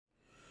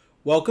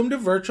Welcome to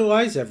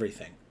Virtualize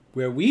Everything,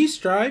 where we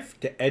strive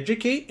to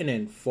educate and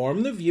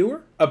inform the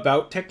viewer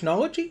about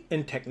technology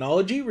and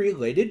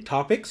technology-related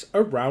topics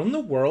around the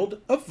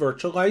world of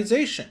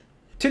virtualization.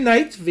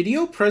 Tonight's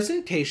video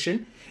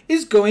presentation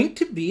is going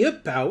to be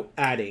about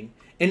adding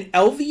an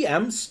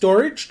LVM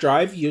storage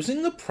drive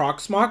using the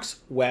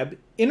Proxmox Web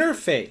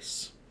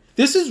Interface.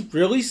 This is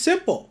really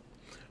simple,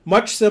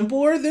 much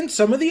simpler than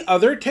some of the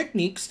other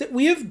techniques that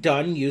we have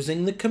done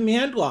using the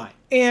command line,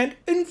 and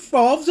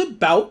involves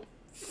about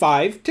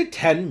 5 to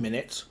 10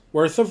 minutes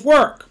worth of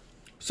work.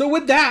 So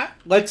with that,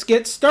 let's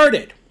get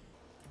started.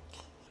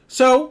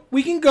 So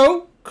we can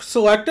go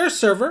select our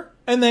server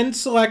and then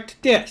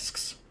select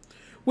disks.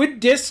 With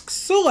disks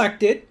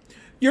selected,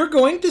 you're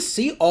going to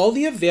see all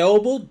the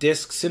available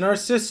disks in our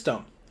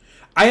system.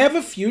 I have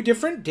a few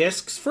different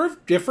disks for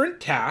different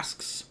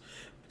tasks,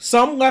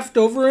 some left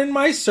over in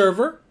my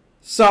server,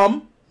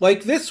 some,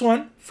 like this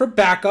one, for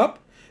backup,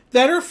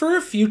 that are for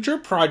a future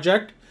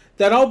project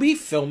that I'll be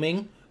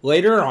filming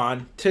later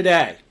on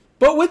today.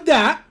 But with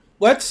that,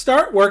 let's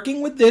start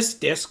working with this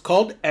disk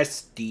called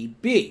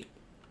SDB.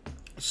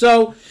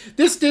 So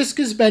this disk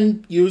has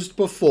been used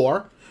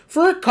before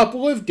for a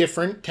couple of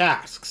different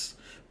tasks,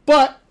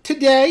 but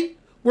today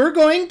we're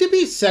going to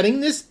be setting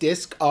this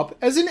disk up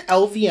as an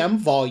LVM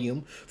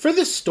volume for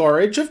the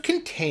storage of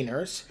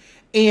containers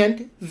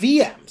and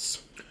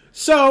VMs.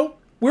 So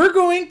we're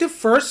going to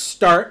first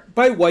start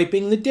by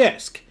wiping the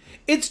disk.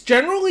 It's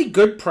generally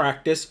good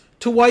practice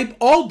to wipe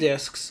all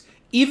disks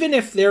even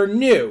if they're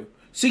new,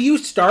 so you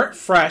start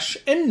fresh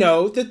and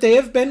know that they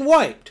have been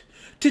wiped.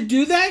 To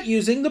do that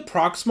using the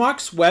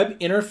Proxmox Web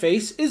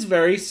Interface is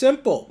very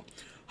simple.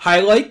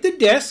 Highlight the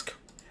disk,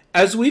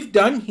 as we've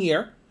done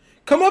here,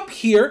 come up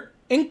here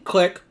and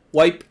click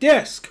Wipe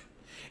Disk.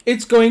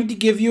 It's going to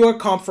give you a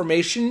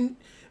confirmation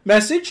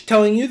message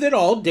telling you that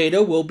all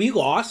data will be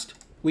lost.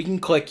 We can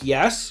click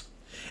Yes,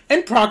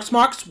 and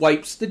Proxmox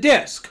wipes the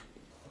disk.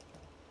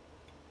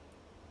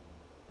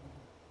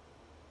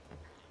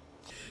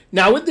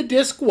 Now with the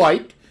disk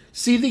wiped,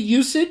 see the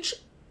usage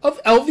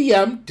of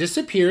LVM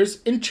disappears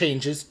and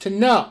changes to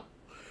no.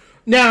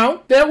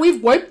 Now that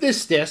we've wiped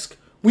this disk,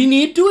 we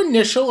need to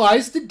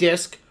initialize the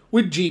disk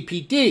with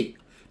GPD.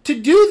 To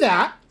do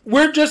that,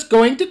 we're just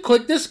going to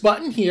click this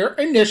button here,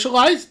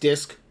 Initialize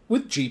Disk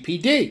with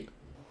GPD.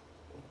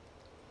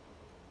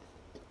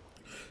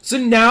 So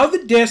now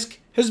the disk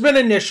has been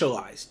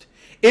initialized.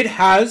 It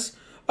has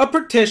a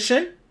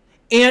partition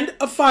and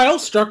a file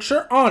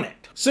structure on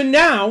it. So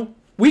now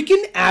we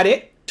can add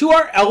it to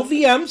our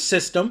LVM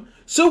system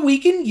so we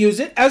can use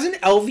it as an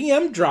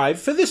LVM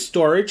drive for the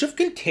storage of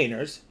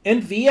containers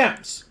and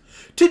VMs.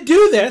 To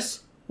do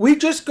this, we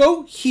just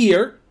go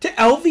here to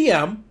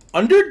LVM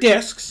under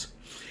Disks,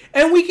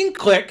 and we can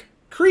click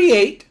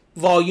Create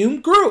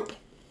Volume Group.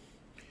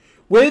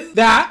 With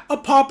that, a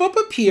pop-up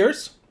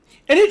appears,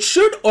 and it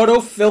should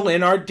auto-fill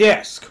in our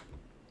disk.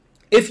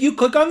 If you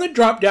click on the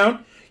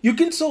drop-down, you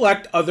can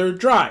select other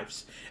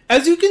drives.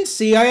 As you can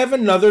see, I have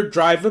another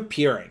drive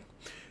appearing.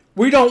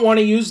 We don't want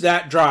to use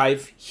that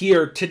drive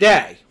here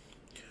today.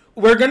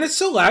 We're going to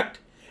select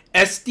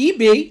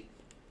SDB,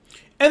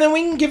 and then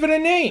we can give it a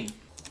name.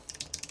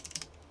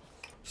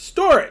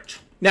 Storage.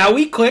 Now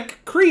we click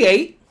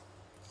Create,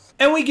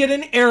 and we get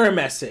an error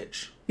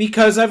message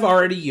because I've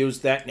already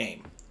used that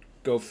name.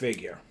 Go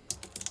figure.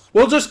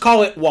 We'll just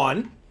call it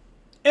 1,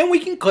 and we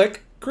can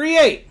click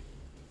Create.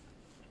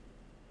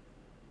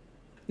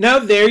 Now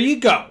there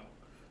you go.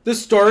 The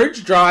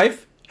storage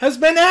drive has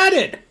been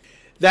added.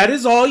 That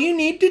is all you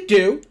need to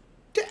do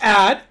to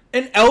add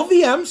an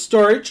LVM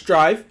storage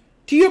drive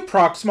to your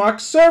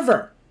Proxmox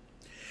server.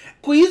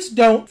 Please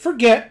don't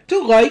forget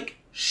to like,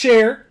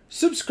 share,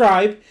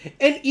 subscribe,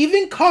 and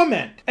even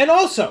comment. And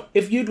also,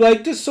 if you'd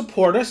like to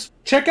support us,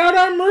 check out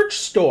our merch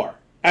store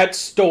at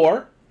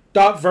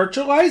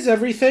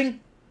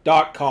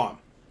store.virtualizeeverything.com.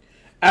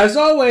 As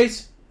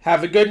always,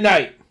 have a good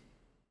night.